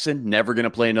Jackson never going to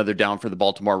play another down for the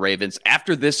Baltimore Ravens.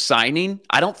 After this signing,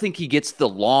 I don't think he gets the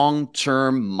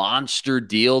long-term monster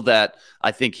deal that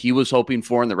I think he was hoping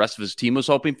for and the rest of his team was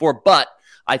hoping for, but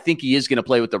I think he is going to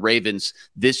play with the Ravens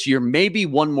this year, maybe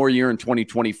one more year in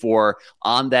 2024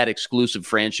 on that exclusive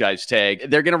franchise tag.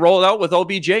 They're going to roll it out with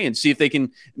OBJ and see if they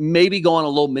can maybe go on a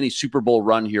little mini Super Bowl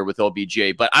run here with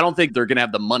OBJ. But I don't think they're going to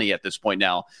have the money at this point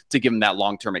now to give him that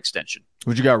long-term extension.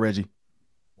 What you got, Reggie?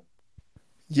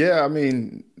 Yeah, I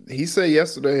mean, he said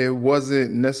yesterday it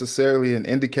wasn't necessarily an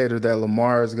indicator that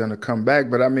Lamar is going to come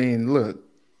back. But, I mean, look,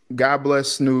 God bless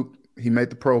Snoop. He made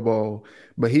the Pro Bowl,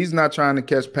 but he's not trying to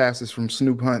catch passes from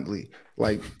Snoop Huntley.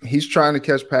 Like, he's trying to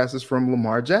catch passes from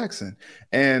Lamar Jackson.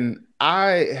 And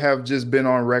I have just been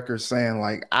on record saying,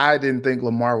 like, I didn't think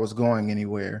Lamar was going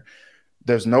anywhere.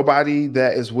 There's nobody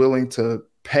that is willing to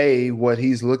pay what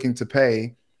he's looking to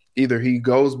pay. Either he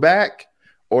goes back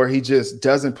or he just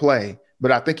doesn't play.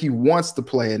 But I think he wants to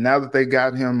play. And now that they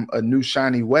got him a new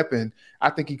shiny weapon, I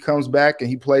think he comes back and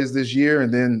he plays this year,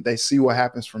 and then they see what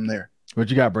happens from there. What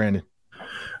you got, Brandon?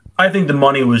 I think the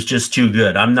money was just too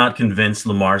good. I'm not convinced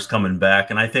Lamar's coming back.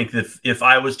 And I think that if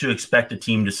I was to expect a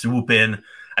team to swoop in,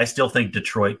 I still think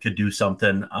Detroit could do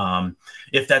something.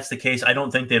 If that's the case, I don't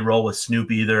think they'd roll with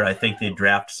Snoop either. I think they'd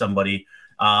draft somebody.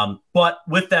 But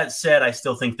with that said, I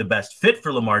still think the best fit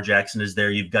for Lamar Jackson is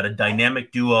there. You've got a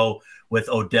dynamic duo with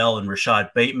Odell and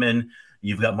Rashad Bateman.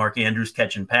 You've got Mark Andrews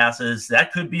catching passes.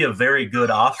 That could be a very good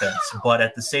offense. But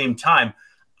at the same time,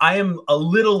 I am a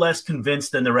little less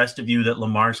convinced than the rest of you that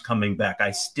Lamar's coming back. I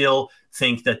still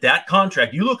think that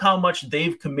contract, you look how much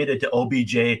they've committed to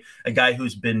OBJ, a guy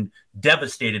who's been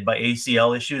devastated by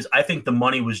ACL issues. I think the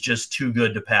money was just too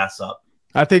good to pass up.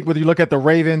 I think when you look at the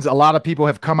Ravens, a lot of people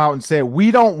have come out and said,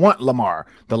 we don't want Lamar,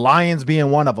 the Lions being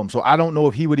one of them. So I don't know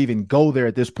if he would even go there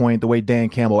at this point, the way Dan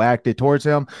Campbell acted towards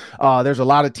him. There's a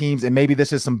lot of teams, and maybe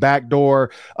this is some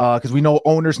backdoor because we know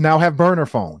owners now have burner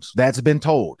phones. That's been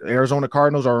told. Arizona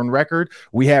Cardinals are on record.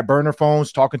 We had burner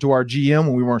phones talking to our GM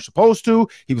when we weren't supposed to.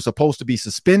 He was supposed to be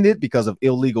suspended because of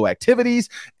illegal activities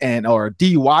or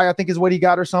DUI, I think is what he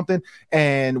got or something.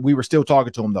 And we were still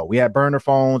talking to him, though. We had burner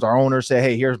phones. Our owners said,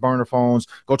 hey, here's burner phones.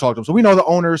 Go talk to them. So we know the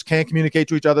owners can communicate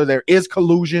to each other. There is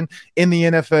collusion in the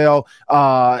NFL,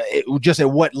 just at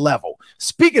what level.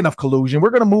 Speaking of collusion, we're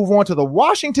going to move on to the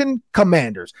Washington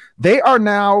Commanders. They are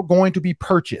now going to be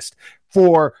purchased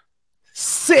for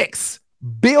 $6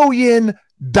 billion.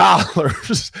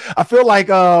 I feel like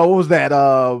what was that?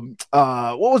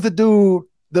 What was the dude?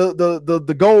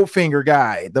 The Goldfinger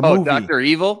guy, the movie Dr.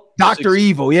 Evil. Dr.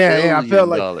 Evil, yeah. I feel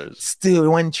like still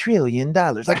 $1 trillion,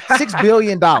 like $6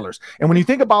 billion. And when you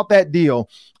think about that deal,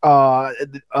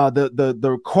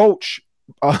 the coach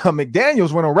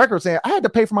McDaniels went on record saying, I had to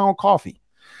pay for my own coffee.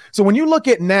 So when you look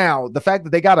at now the fact that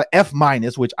they got an F-,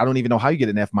 which I don't even know how you get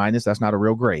an F-, that's not a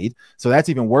real grade. So that's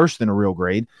even worse than a real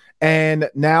grade. And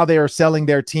now they are selling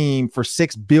their team for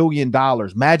 $6 billion.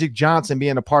 Magic Johnson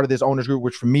being a part of this owners group,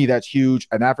 which for me, that's huge.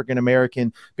 An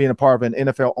African-American being a part of an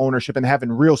NFL ownership and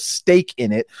having real stake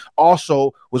in it,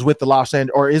 also was with the Los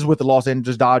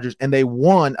Angeles Dodgers, and they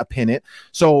won a pennant.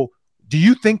 So do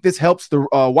you think this helps the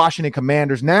Washington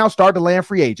Commanders now start to land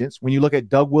free agents? When you look at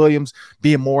Doug Williams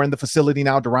being more in the facility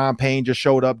now, Deron Payne just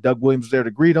showed up. Doug Williams was there to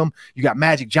greet him. You got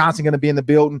Magic Johnson going to be in the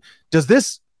building. Does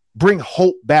this bring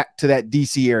hope back to that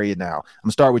DC area now? I'm going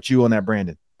to start with you on that,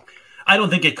 Brandon. I don't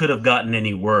think it could have gotten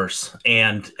any worse.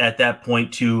 And at that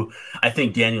point, too, I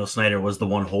think Daniel Snyder was the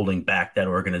one holding back that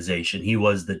organization. He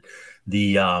was the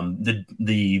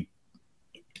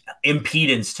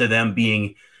impedance to them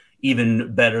being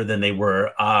even better than they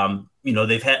were.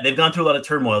 They've gone through a lot of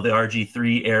turmoil. The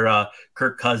RG3 era,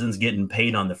 Kirk Cousins getting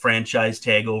paid on the franchise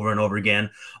tag over and over again.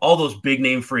 All those big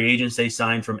name free agents they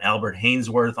signed from Albert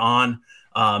Hainsworth on.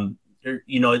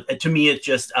 To me, it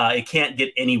just it can't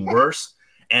get any worse.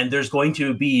 And there's going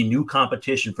to be new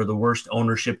competition for the worst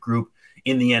ownership group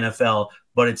in the NFL.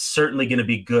 But it's certainly going to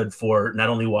be good for not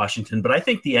only Washington, but I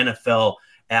think the NFL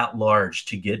at large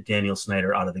to get Daniel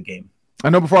Snyder out of the game. I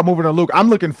know before I move into Luke, I'm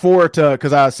looking forward to,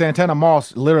 because Santana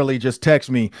Moss literally just texted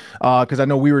me because I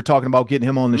know we were talking about getting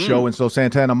him on the show. And so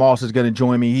Santana Moss is going to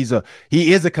join me.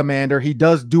 He is a commander. He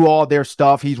does do all their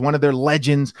stuff. He's one of their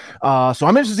legends. So I'm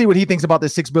interested to see what he thinks about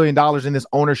this $6 billion in this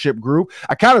ownership group.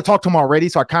 I kind of talked to him already,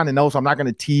 so I kind of know, so I'm not going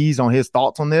to tease on his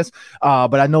thoughts on this.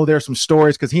 But I know there's some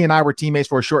stories because he and I were teammates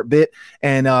for a short bit,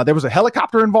 and there was a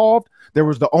helicopter involved. There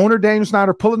was the owner, Daniel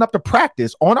Snyder, pulling up to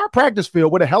practice on our practice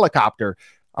field with a helicopter.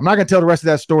 I'm not going to tell the rest of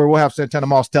that story. We'll have Santana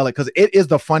Moss tell it because it is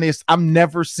the funniest. I've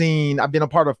been a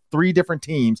part of 3 different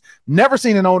teams, never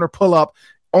seen an owner pull up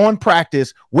on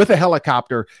practice with a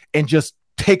helicopter and just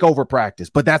take over practice.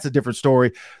 But that's a different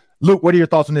story. Luke, what are your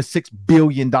thoughts on this $6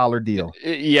 billion deal?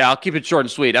 Yeah, I'll keep it short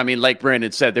and sweet. I mean, like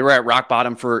Brandon said, they were at rock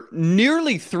bottom for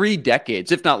nearly 3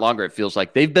 decades, if not longer, it feels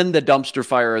like. They've been the dumpster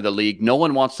fire of the league. No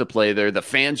one wants to play there. The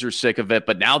fans are sick of it.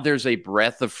 But now there's a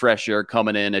breath of fresh air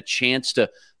coming in, a chance to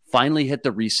finally hit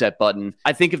the reset button.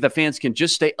 I think if the fans can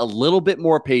just stay a little bit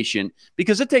more patient,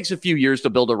 because it takes a few years to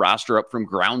build a roster up from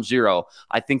ground zero,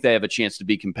 I think they have a chance to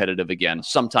be competitive again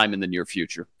sometime in the near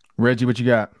future. Reggie, what you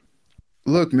got?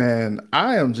 Look, man,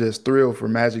 I am just thrilled for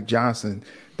Magic Johnson.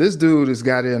 This dude has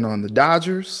got in on the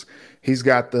Dodgers. He's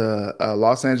got the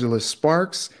Los Angeles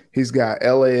Sparks. He's got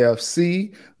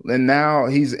LAFC. And now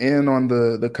he's in on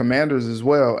the Commanders as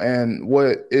well. And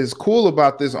what is cool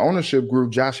about this ownership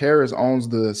group, Josh Harris owns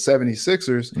the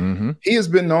 76ers. Mm-hmm. He has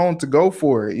been known to go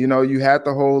for it. You know, you had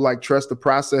the whole trust the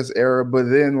process era, but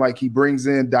then he brings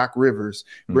in Doc Rivers,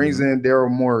 brings in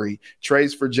Daryl Morey,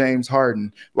 trades for James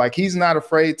Harden. He's not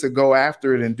afraid to go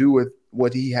after it and do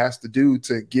what he has to do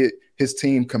to get his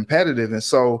team competitive. And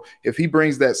so if he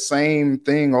brings that same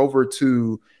thing over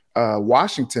to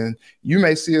Washington, you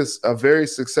may see a very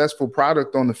successful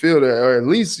product on the field, or at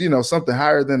least, something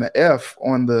higher than an F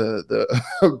on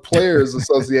the Players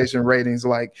Association ratings.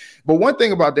 But one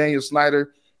thing about Daniel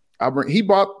Snyder, he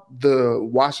bought the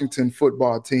Washington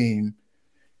football team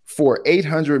for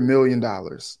 $800 million.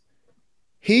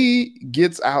 He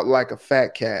gets out like a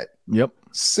fat cat. Yep.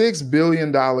 $6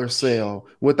 billion sale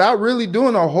without really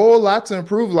doing a whole lot to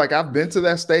improve. I've been to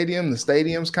that stadium. The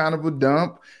stadium's kind of a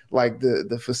dump. like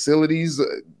the facilities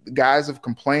guys have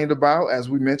complained about, as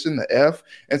we mentioned, the F.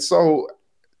 And so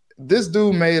this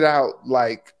dude made out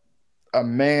like a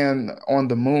man on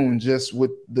the moon just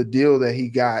with the deal that he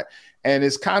got. And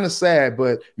it's kind of sad,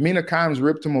 but Mina Kimes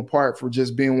ripped him apart for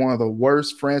just being one of the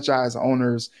worst franchise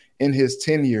owners in his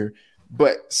tenure.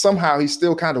 But somehow he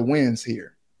still kind of wins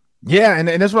here. Yeah, and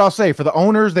that's what I'll say. For the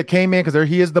owners that came in, because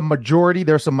he is the majority,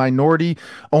 there's some minority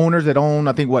owners that own,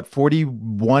 I think,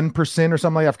 41% or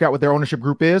something like that. I forgot what their ownership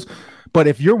group is. But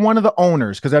if you're one of the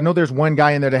owners, because I know there's one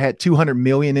guy in there that had $200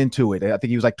 million into it. I think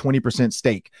he was like 20%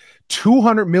 stake.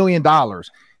 $200 million.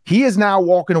 He is now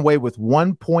walking away with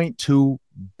 $1.2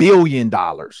 billion.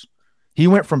 He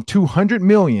went from $200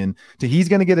 million to he's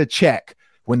going to get a check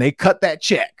when they cut that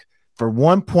check for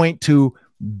 $1.2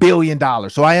 billion.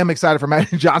 So I am excited for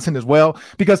Magic Johnson as well,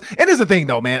 because, and here's the thing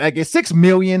though, man, like it's $6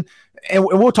 million, and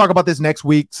we'll talk about this next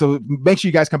week. So make sure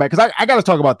you guys come back, because I got to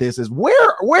talk about this. Is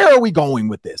where are we going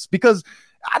with this? Because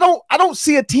I don't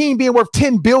see a team being worth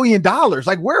 $10 billion.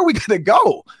 Like, where are we going to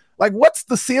go? Like, what's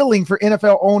the ceiling for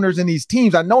NFL owners in these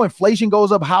teams? I know inflation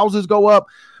goes up, houses go up,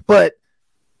 but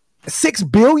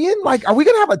 $6 billion? Like, are we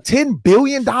going to have a $10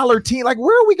 billion team? Like,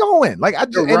 where are we going? Like,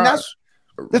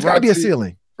 there's got to be a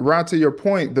ceiling. Ron, to your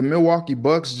point, the Milwaukee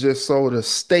Bucks just sold a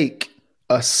stake,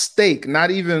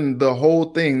 not even the whole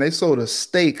thing. They sold a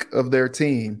stake of their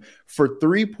team for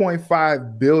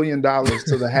 $3.5 billion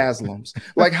to the Haslams.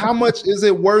 Like, how much is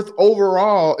it worth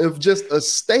overall if just a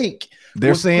stake?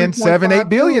 They're saying 7-8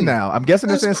 billion now. I'm guessing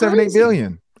they're saying 7-8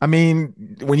 billion. I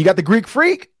mean, when you got the Greek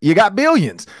freak, you got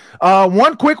billions.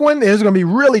 One quick one. This is going to be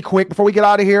really quick before we get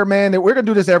out of here, man. We're going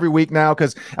to do this every week now,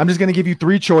 because I'm just going to give you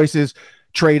 3 choices.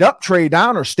 Trade up, trade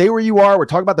down, or stay where you are. We're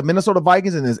talking about the Minnesota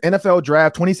Vikings in this NFL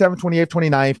draft, 27th, 28th,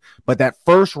 29th. But that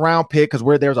first round pick, because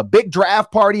there's a big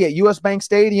draft party at US Bank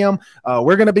Stadium.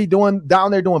 We're going to be doing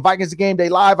Vikings Game Day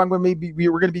Live. We're going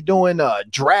to be doing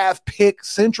draft pick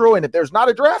central. And if there's not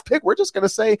a draft pick, we're just going to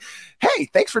say, hey,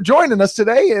 thanks for joining us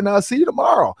today, and see you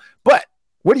tomorrow. But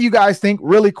what do you guys think?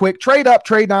 Really quick, trade up,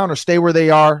 trade down, or stay where they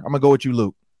are? I'm going to go with you,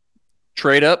 Luke.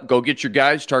 Trade up, go get your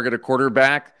guys, target a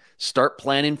quarterback. Start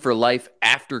planning for life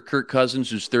after Kirk Cousins,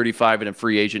 who's 35 and a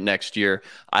free agent next year.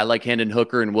 I like Hendon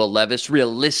Hooker and Will Levis.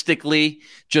 Realistically,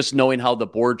 just knowing how the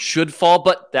board should fall,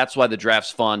 but that's why the draft's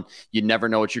fun. You never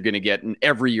know what you're going to get, and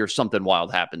every year something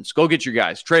wild happens. Go get your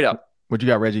guys. Trade up. What you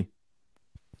got, Reggie?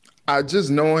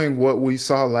 Just knowing what we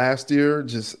saw last year,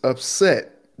 just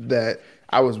upset that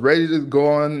I was ready to go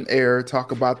on air,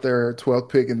 talk about their 12th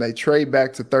pick, and they trade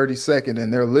back to 32nd,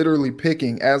 and they're literally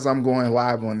picking as I'm going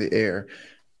live on the air.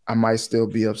 I might still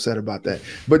be upset about that.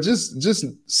 But just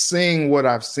seeing what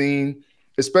I've seen,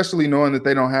 especially knowing that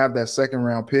they don't have that second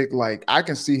round pick, like, I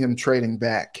can see him trading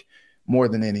back more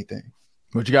than anything.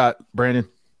 What you got, Brandon?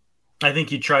 I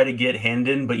think you try to get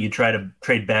Hendon, but you try to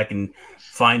trade back and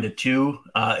find a 2.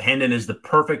 Hendon is the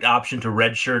perfect option to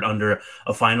redshirt under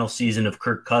a final season of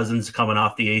Kirk Cousins coming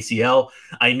off the ACL.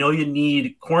 I know you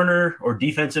need corner or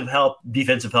defensive help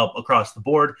across the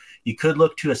board. You could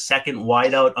look to a second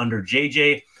wideout under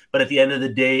JJ. But at the end of the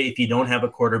day, if you don't have a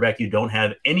quarterback, you don't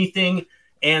have anything.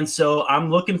 And so I'm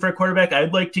looking for a quarterback.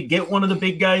 I'd like to get one of the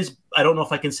big guys. I don't know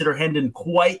if I consider Hendon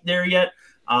quite there yet.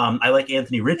 I like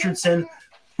Anthony Richardson.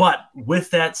 But with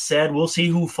that said, we'll see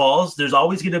who falls. There's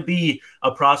always going to be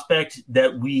a prospect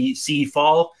that we see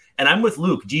fall. And I'm with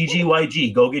Luke,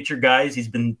 GGYG. Go get your guys. He's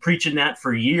been preaching that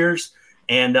for years.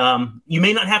 And you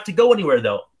may not have to go anywhere,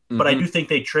 though. Mm-hmm. But I do think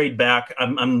they trade back.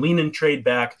 I'm leaning trade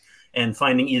back and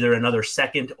finding either another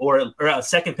second or a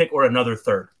second pick or another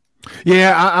third.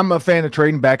 Yeah, I'm a fan of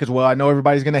trading back as well. I know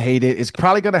everybody's going to hate it. It's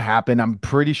probably going to happen. I'm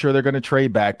pretty sure they're going to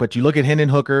trade back. But you look at Hendon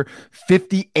Hooker,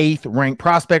 58th ranked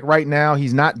prospect right now.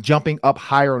 He's not jumping up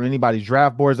higher on anybody's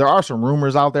draft boards. There are some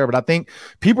rumors out there, but I think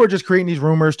people are just creating these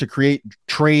rumors to create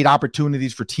trade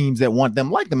opportunities for teams that want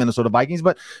them, like the Minnesota Vikings.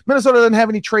 But Minnesota doesn't have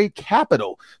any trade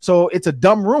capital, so it's a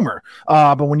dumb rumor.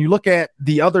 But when you look at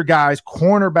the other guys,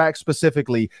 cornerbacks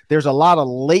specifically, there's a lot of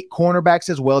late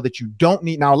cornerbacks as well that you don't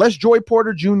need. Now, unless Joey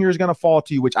Porter Jr. is going to fall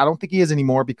to you, which I don't think he is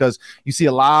anymore, because you see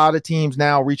a lot of teams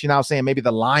now reaching out saying maybe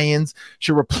the Lions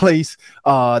should replace.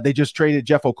 They just traded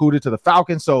Jeff Okudah to the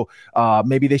Falcons, so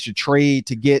maybe they should trade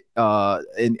to get.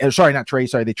 They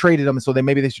traded him, so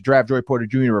maybe they should draft Joey Porter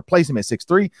Jr. to replace him at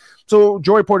 6'3". So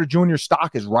Joey Porter Jr.'s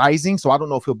stock is rising, so I don't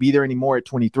know if he'll be there anymore at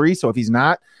 23. So if he's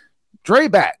not,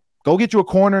 trade back. Go get you a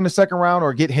corner in the second round,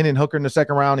 or get Hendon Hooker in the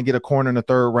second round and get a corner in the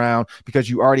third round, because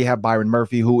you already have Byron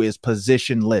Murphy, who is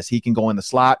positionless. He can go in the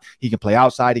slot. He can play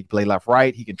outside. He can play left,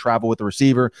 right. He can travel with the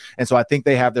receiver. And so I think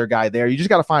they have their guy there. You just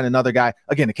got to find another guy.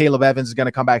 Again, Caleb Evans is going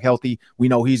to come back healthy. We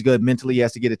know he's good mentally. He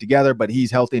has to get it together, but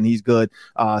he's healthy and he's good.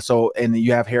 And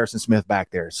you have Harrison Smith back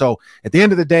there. So at the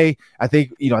end of the day, I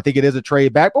think it is a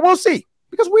trade back, but we'll see.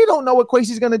 Because we don't know what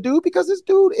Kwesi's going to do, because this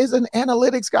dude is an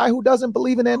analytics guy who doesn't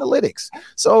believe in analytics.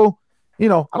 So, I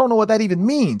don't know what that even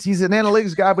means. He's an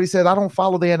analytics guy, but he said, I don't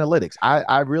follow the analytics.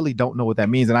 I really don't know what that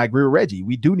means. And I agree with Reggie.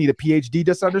 We do need a PhD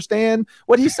just to understand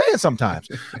what he's saying sometimes.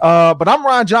 But I'm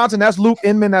Ron Johnson. That's Luke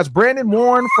Inman. That's Brandon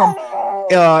Warren from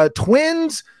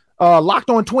Twins, Locked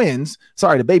On Twins.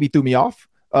 Sorry, the baby threw me off.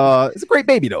 It's a great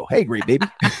baby, though. Hey, great baby.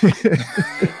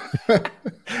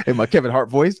 In my Kevin Hart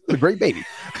voice, it's a great baby.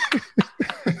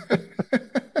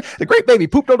 The great baby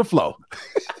pooped on the floor.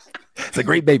 It's a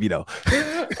great baby, though.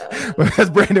 That's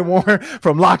Brandon Warren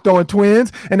from Locked On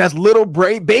Twins. And that's little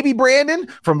baby Brandon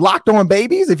from Locked On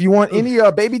Babies. If you want any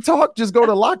baby talk, just go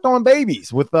to Locked On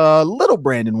Babies with little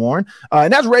Brandon Warren.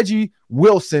 And that's Reggie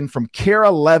Wilson from Care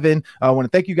 11. I want to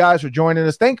thank you guys for joining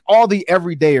us. Thank all the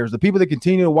everydayers, the people that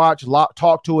continue to watch,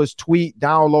 talk to us, tweet,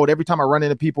 download. Every time I run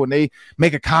into people and they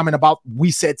make a comment about we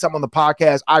said something on the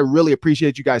podcast, I really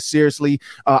appreciate you guys. Seriously,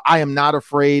 I am not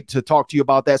afraid to talk to you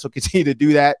about that. So continue to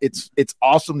do that. It's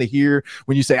awesome to hear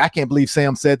when you say, I can't believe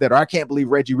Sam said that, or I can't believe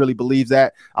Reggie really believes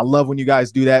that. I love when you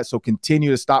guys do that. So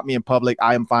continue to stop me in public.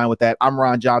 I am fine with that. I'm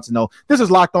Ron Johnson, though. This is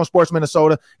Locked On Sports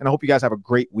Minnesota, and I hope you guys have a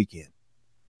great weekend.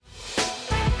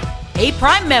 Hey,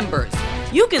 Prime members,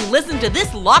 you can listen to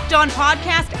this Locked On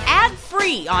podcast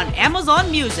ad-free on Amazon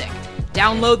Music.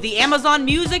 Download the Amazon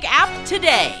Music app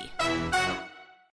today.